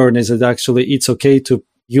can learn is that actually it's okay to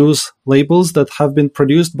use labels that have been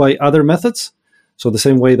produced by other methods. So the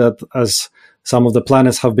same way that as some of the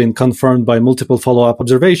planets have been confirmed by multiple follow-up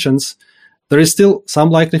observations, there is still some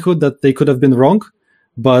likelihood that they could have been wrong.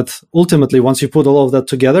 But ultimately, once you put all of that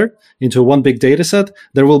together into one big data set,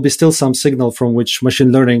 there will be still some signal from which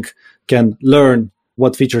machine learning can learn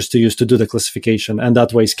what features to use to do the classification, and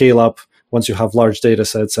that way scale up once you have large data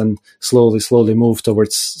sets and slowly move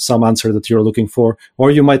towards some answer that you're looking for.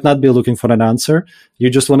 Or you might not be looking for an answer. You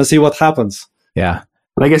just want to see what happens. Yeah.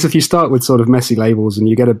 And I guess if you start with sort of messy labels and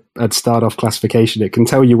you get a start-off classification, it can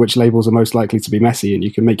tell you which labels are most likely to be messy, and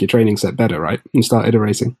you can make your training set better, right? And start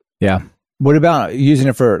iterating. Yeah. What about using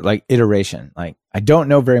it for like iteration? Like, I don't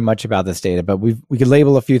know very much about this data, but we could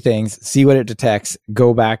label a few things, see what it detects,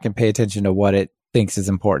 go back and pay attention to what it thinks is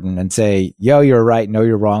important and say, yo, you're right, no,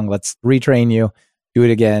 you're wrong. Let's retrain you, do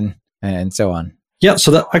it again, and so on. Yeah, so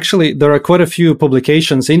that actually there are quite a few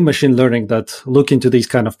publications in machine learning that look into these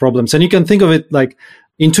kind of problems. And you can think of it like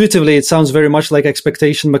intuitively, it sounds very much like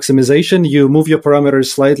expectation maximization. You move your parameters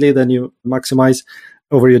slightly, then you maximize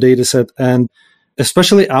over your data set. And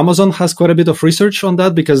especially Amazon has quite a bit of research on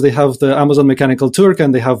that because they have the Amazon Mechanical Turk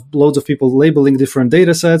and they have loads of people labeling different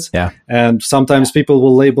data sets. Yeah. And sometimes people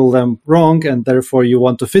will label them wrong. And therefore you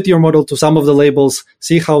want to fit your model to some of the labels,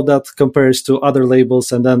 see how that compares to other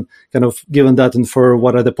labels, and then kind of given that infer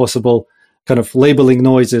what are the possible kind of labeling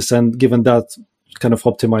noises, and given that kind of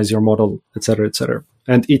optimize your model, et cetera,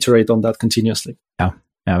 and iterate on that continuously. Yeah.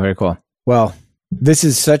 Very cool. Well, this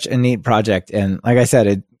is such a neat project. And like I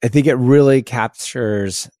said, I think it really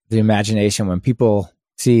captures the imagination when people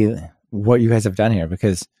see what you guys have done here,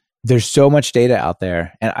 because there's so much data out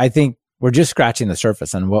there. And I think we're just scratching the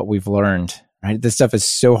surface on what we've learned, right? This stuff is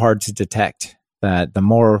so hard to detect that the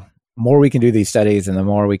more we can do these studies and the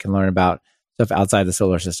more we can learn about stuff outside the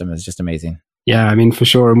solar system is just amazing. Yeah, I mean, for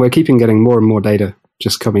sure. And we're keeping getting more and more data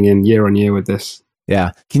just coming in year on year with this.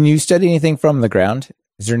 Yeah. Can you study anything from the ground?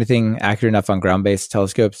 Is there anything accurate enough on ground-based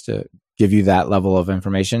telescopes to give you that level of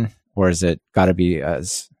information? Or is it got to be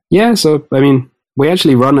as... Yeah, so, I mean, we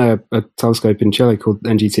actually run a telescope in Chile called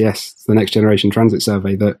NGTS, it's the Next Generation Transit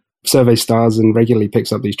Survey, that surveys stars and regularly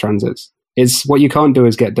picks up these transits. It's what you can't do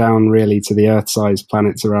is get down really to the Earth-sized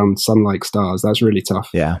planets around sun-like stars. That's really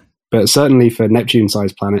tough. Yeah. But certainly for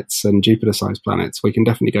Neptune-sized planets and Jupiter-sized planets, we can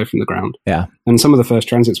definitely go from the ground. Yeah. And some of the first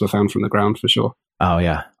transits were found from the ground for sure. Oh,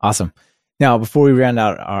 yeah. Awesome. Now, before we round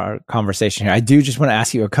out our conversation here, I do just want to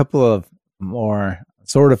ask you a couple of more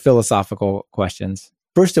sort of philosophical questions.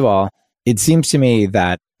 First of all, it seems to me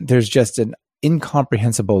that there's just an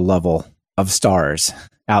incomprehensible level of stars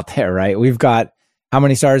out there, right? We've got how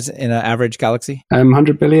many stars in an average galaxy?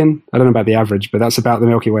 100 billion? I don't know about the average, but that's about the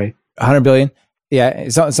Milky Way. 100 billion? Yeah,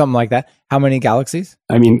 something like that. How many galaxies?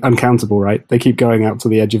 I mean, uncountable, right? They keep going out to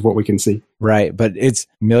the edge of what we can see. Right, but it's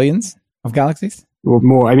millions of galaxies? Or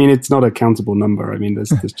more. I mean, it's not a countable number. I mean,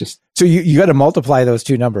 there's just... So you got to multiply those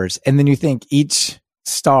two numbers, and then you think each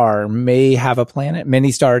star may have a planet.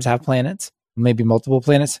 Many stars have planets, maybe multiple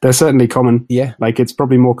planets. They're certainly common. Yeah. Like, it's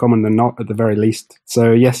probably more common than not at the very least.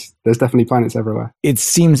 So yes, there's definitely planets everywhere. It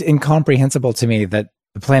seems incomprehensible to me that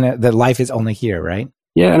that life is only here, right?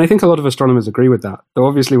 Yeah, and I think a lot of astronomers agree with that. Though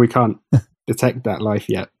obviously we can't detect that life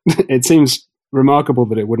yet. It seems remarkable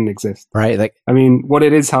that it wouldn't exist. Right. Like, I mean, what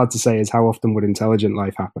it is hard to say is how often would intelligent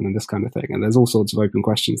life happen and this kind of thing. And there's all sorts of open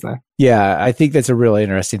questions there. Yeah, I think that's a really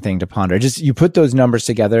interesting thing to ponder. Just you put those numbers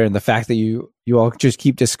together, and the fact that you all just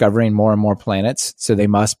keep discovering more and more planets, so they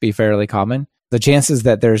must be fairly common. The chances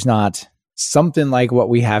that there's not something like what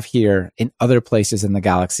we have here in other places in the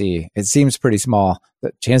galaxy, it seems pretty small.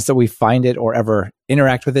 The chance that we find it or ever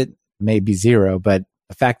interact with it may be zero, but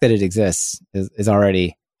the fact that it exists is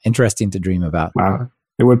already interesting to dream about. Wow.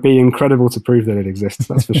 It would be incredible to prove that it exists,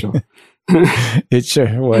 that's for sure. It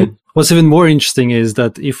sure would. What's even more interesting is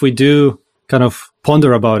that if we do kind of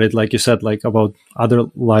ponder about it, like you said, like about other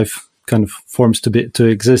life kind of forms to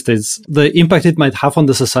exist, is the impact it might have on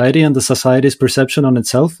the society and the society's perception on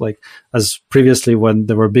itself. Like as previously when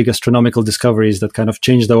there were big astronomical discoveries that kind of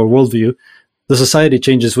changed our worldview, the society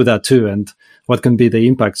changes with that too. And what can be the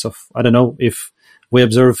impacts of, I don't know, if we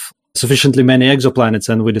observe sufficiently many exoplanets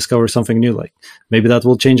and we discover something new, like maybe that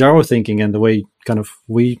will change our thinking and the way kind of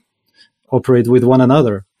we operate with one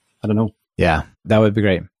another. I don't know. Yeah, that would be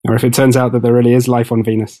great. Or if it turns out that there really is life on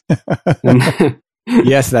Venus.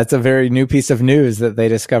 Yes, that's a very new piece of news that they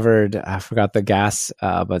discovered. I forgot the gas,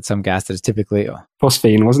 but some gas that is typically...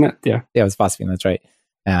 Phosphine, wasn't it? Yeah, it was phosphine. That's right.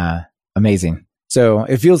 Amazing. So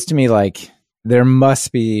it feels to me like there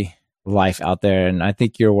must be life out there. And I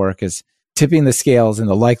think your work is tipping the scales in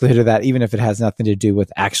the likelihood of that, even if it has nothing to do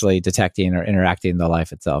with actually detecting or interacting the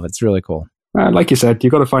life itself. It's really cool. Like you said,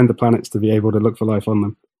 you've got to find the planets to be able to look for life on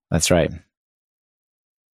them. That's right.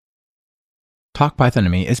 Talk Python to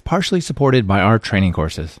Me is partially supported by our training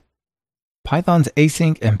courses. Python's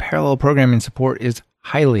async and parallel programming support is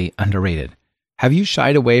highly underrated. Have you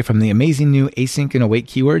shied away from the amazing new async and await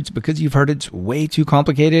keywords because you've heard it's way too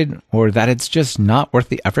complicated or that it's just not worth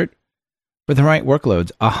the effort? For the right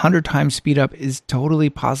workloads, 100 times speed up is totally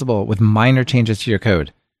possible with minor changes to your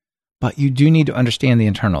code. But you do need to understand the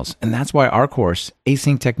internals, and that's why our course,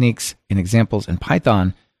 Async Techniques and Examples in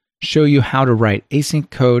Python, show you how to write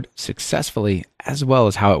async code successfully as well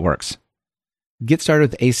as how it works. Get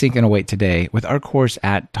started with async and await today with our course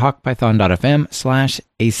at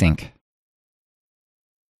talkpython.fm/async.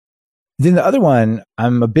 Then the other one,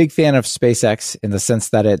 I'm a big fan of SpaceX in the sense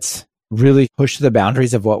that it's really pushed the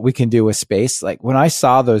boundaries of what we can do with space. Like when I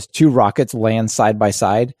saw those two rockets land side by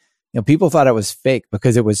side, people thought it was fake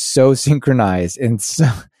because it was so synchronized and so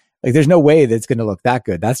like there's no way that's going to look that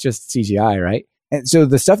good. That's just CGI, right? And so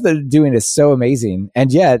the stuff that they're doing is so amazing,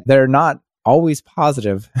 and yet they're not always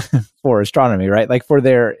positive for astronomy, right? Like for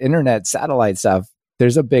their internet satellite stuff,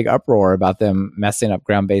 there's a big uproar about them messing up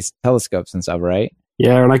ground-based telescopes and stuff, right?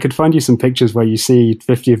 Yeah, and I could find you some pictures where you see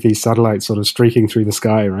 50 of these satellites sort of streaking through the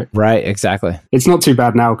sky, right? Right, exactly. It's not too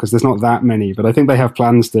bad now because there's not that many, but I think they have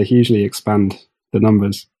plans to hugely expand the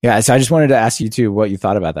numbers. Yeah, so I just wanted to ask you too what you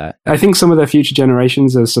thought about that. I think some of their future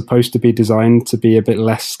generations are supposed to be designed to be a bit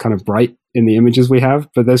less kind of bright in the images we have,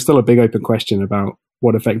 but there's still a big open question about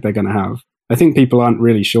what effect they're going to have. I think people aren't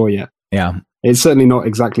really sure yet. Yeah. It's certainly not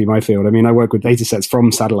exactly my field. I mean, I work with data sets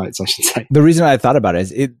from satellites, I should say. The reason I thought about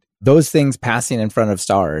it is those things passing in front of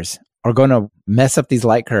stars are going to mess up these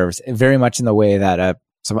light curves very much in the way that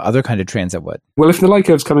some other kind of transit would. Well, if the light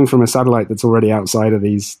curve's coming from a satellite that's already outside of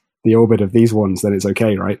the orbit of these ones, then it's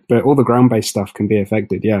okay, right? But all the ground-based stuff can be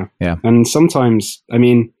affected, yeah. And sometimes, I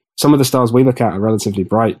mean, some of the stars we look at are relatively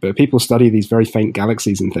bright, but people study these very faint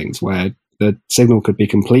galaxies and things where the signal could be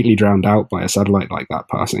completely drowned out by a satellite like that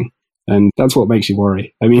passing. And that's what makes you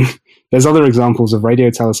worry. I mean, there's other examples of radio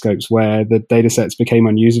telescopes where the data sets became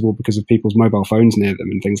unusable because of people's mobile phones near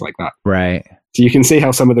them and things like that. Right. So you can see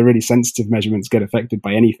how some of the really sensitive measurements get affected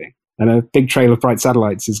by anything. And a big trail of bright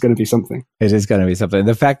satellites is going to be something. It is going to be something.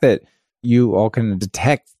 The fact that you all can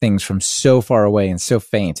detect things from so far away and so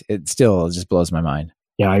faint, it still just blows my mind.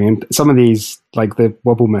 Yeah, I mean, some of these, like the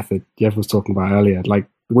wobble method Jeff was talking about earlier, like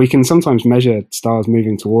we can sometimes measure stars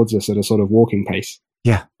moving towards us at a sort of walking pace.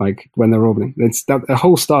 Yeah. Like when they're orbiting. It's a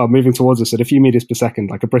whole star moving towards us at a few meters per second,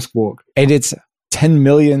 like a brisk walk. And it's 10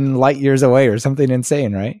 million light years away or something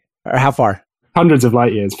insane, right? Or how far? Hundreds of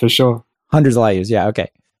light years, for sure. Hundreds of light years, yeah, okay.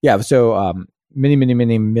 Yeah, so many, many,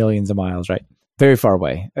 many millions of miles, right? Very far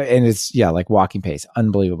away. And it's, yeah, like walking pace.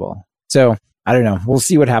 Unbelievable. So, I don't know. We'll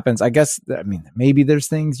see what happens. I guess, I mean, maybe there's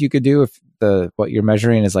things you could do if what you're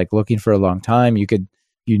measuring is like looking for a long time. You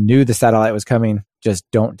knew the satellite was coming, just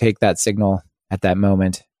don't take that signal at that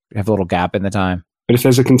moment. You have a little gap in the time. But if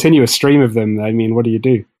there's a continuous stream of them, I mean, what do you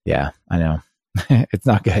do? Yeah, I know. It's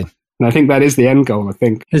not good. And I think that is the end goal, I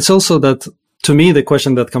think. It's also that, to me, the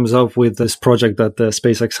question that comes up with this project that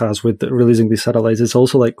SpaceX has with releasing these satellites is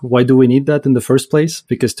also like, why do we need that in the first place?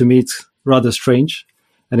 Because to me, it's rather strange.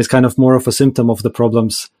 And it's kind of more of a symptom of the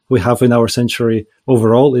problems we have in our century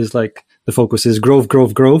overall, is like the focus is growth,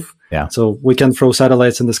 growth, growth. Yeah. So we can throw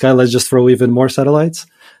satellites in the sky. Let's just throw even more satellites.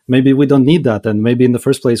 Maybe we don't need that. And maybe in the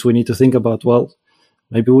first place, we need to think about,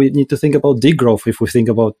 maybe we need to think about degrowth if we think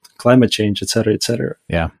about climate change, et cetera, et cetera.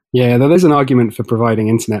 Yeah. Yeah, there's an argument for providing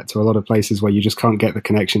internet to a lot of places where you just can't get the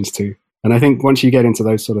connections to. And I think once you get into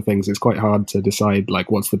those sort of things, it's quite hard to decide like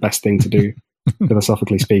what's the best thing to do,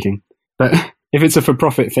 philosophically speaking. But if it's a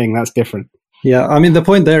for-profit thing, that's different. Yeah, I mean, the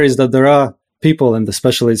point there is that there are people and the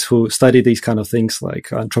specialists who study these kind of things,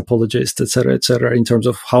 like anthropologists, et cetera, in terms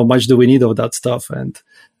of how much do we need of that stuff. And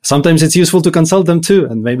sometimes it's useful to consult them too.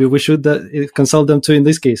 And maybe we should consult them too in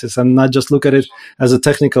these cases and not just look at it as a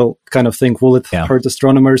technical kind of thing. Will it hurt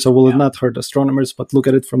astronomers or will it not hurt astronomers? But look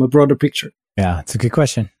at it from a broader picture. Yeah, it's a good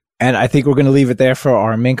question. And I think we're going to leave it there for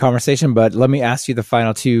our main conversation. But let me ask you the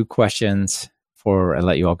final two questions before I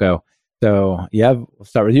let you all go. So, yeah, we'll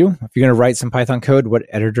start with you. If you're going to write some Python code, what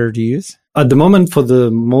editor do you use? At the moment, for the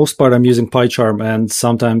most part, I'm using PyCharm, and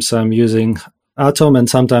sometimes I'm using Atom, and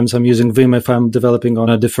sometimes I'm using Vim if I'm developing on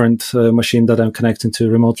a different machine that I'm connecting to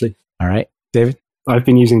remotely. All right. David? I've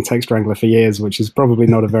been using Text Wrangler for years, which is probably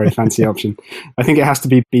not a very fancy option. I think it has to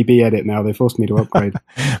be BB Edit now. They forced me to upgrade.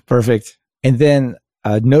 Perfect. And then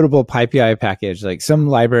a notable PyPI package, like some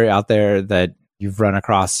library out there that you've run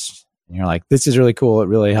across and you're like, this is really cool. It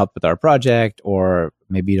really helped with our project, or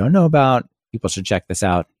maybe you don't know about. People should check this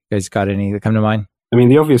out. You guys got any that come to mind? I mean,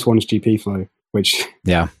 the obvious one is GPFlow, which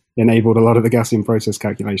enabled a lot of the Gaussian process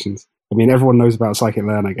calculations. I mean, everyone knows about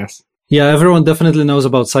scikit-learn, I guess. Yeah, everyone definitely knows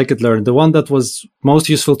about scikit-learn. The one that was most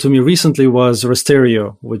useful to me recently was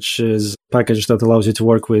Rasterio, which is a package that allows you to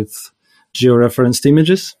work with georeferenced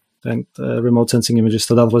images and remote sensing images.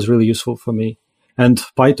 So that was really useful for me. And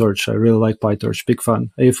PyTorch, I really like PyTorch, big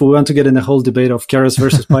fan. If we want to get in a whole debate of Keras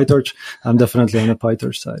versus PyTorch, I'm definitely on the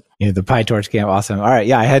PyTorch side. Yeah, the PyTorch camp, awesome. All right,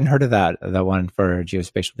 yeah, I hadn't heard of that one for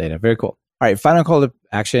geospatial data. Very cool. All right, final call to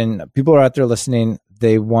action. People are out there listening.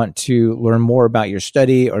 They want to learn more about your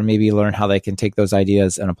study, or maybe learn how they can take those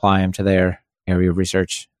ideas and apply them to their area of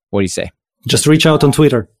research. What do you say? Just reach out on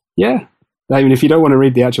Twitter. Yeah. I mean, if you don't want to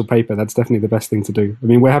read the actual paper, that's definitely the best thing to do. I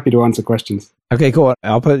mean, we're happy to answer questions. Okay, cool.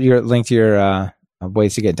 I'll put your link to your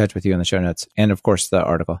ways to get in touch with you in the show notes, and of course the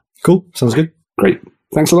article. Cool. Sounds good. Great.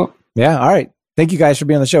 Thanks a lot. Yeah. All right. Thank you guys for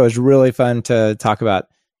being on the show. It's really fun to talk about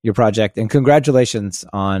your project, and congratulations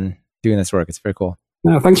on doing this work. It's very cool.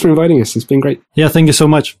 No, thanks for inviting us. It's been great. Yeah, thank you so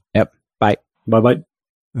much. Yep. Bye. Bye-bye.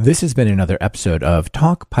 This has been another episode of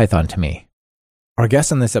Talk Python to Me. Our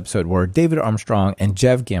guests on this episode were David Armstrong and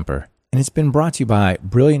Jev Gamper, and it's been brought to you by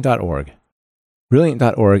Brilliant.org.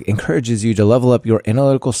 Brilliant.org encourages you to level up your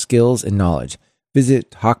analytical skills and knowledge. Visit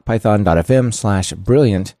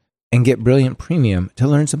talkpython.fm/brilliant and get Brilliant Premium to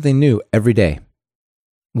learn something new every day.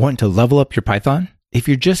 Want to level up your Python? If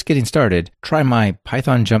you're just getting started, try my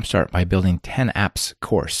Python Jumpstart by Building 10 Apps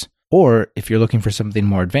course. Or if you're looking for something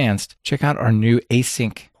more advanced, check out our new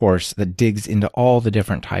async course that digs into all the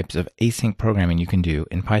different types of async programming you can do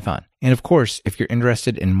in Python. And of course, if you're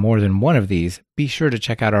interested in more than one of these, be sure to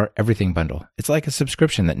check out our Everything Bundle. It's like a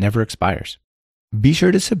subscription that never expires. Be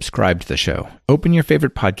sure to subscribe to the show. Open your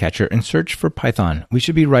favorite podcatcher and search for Python. We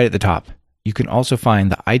should be right at the top. You can also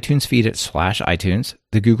find the iTunes feed at /iTunes,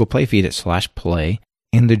 the Google Play feed at /play,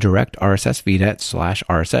 and the direct RSS feed at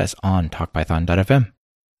 /RSS on talkpython.fm.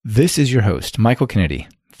 This is your host, Michael Kennedy.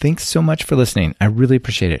 Thanks so much for listening. I really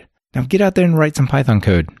appreciate it. Now get out there and write some Python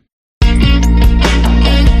code.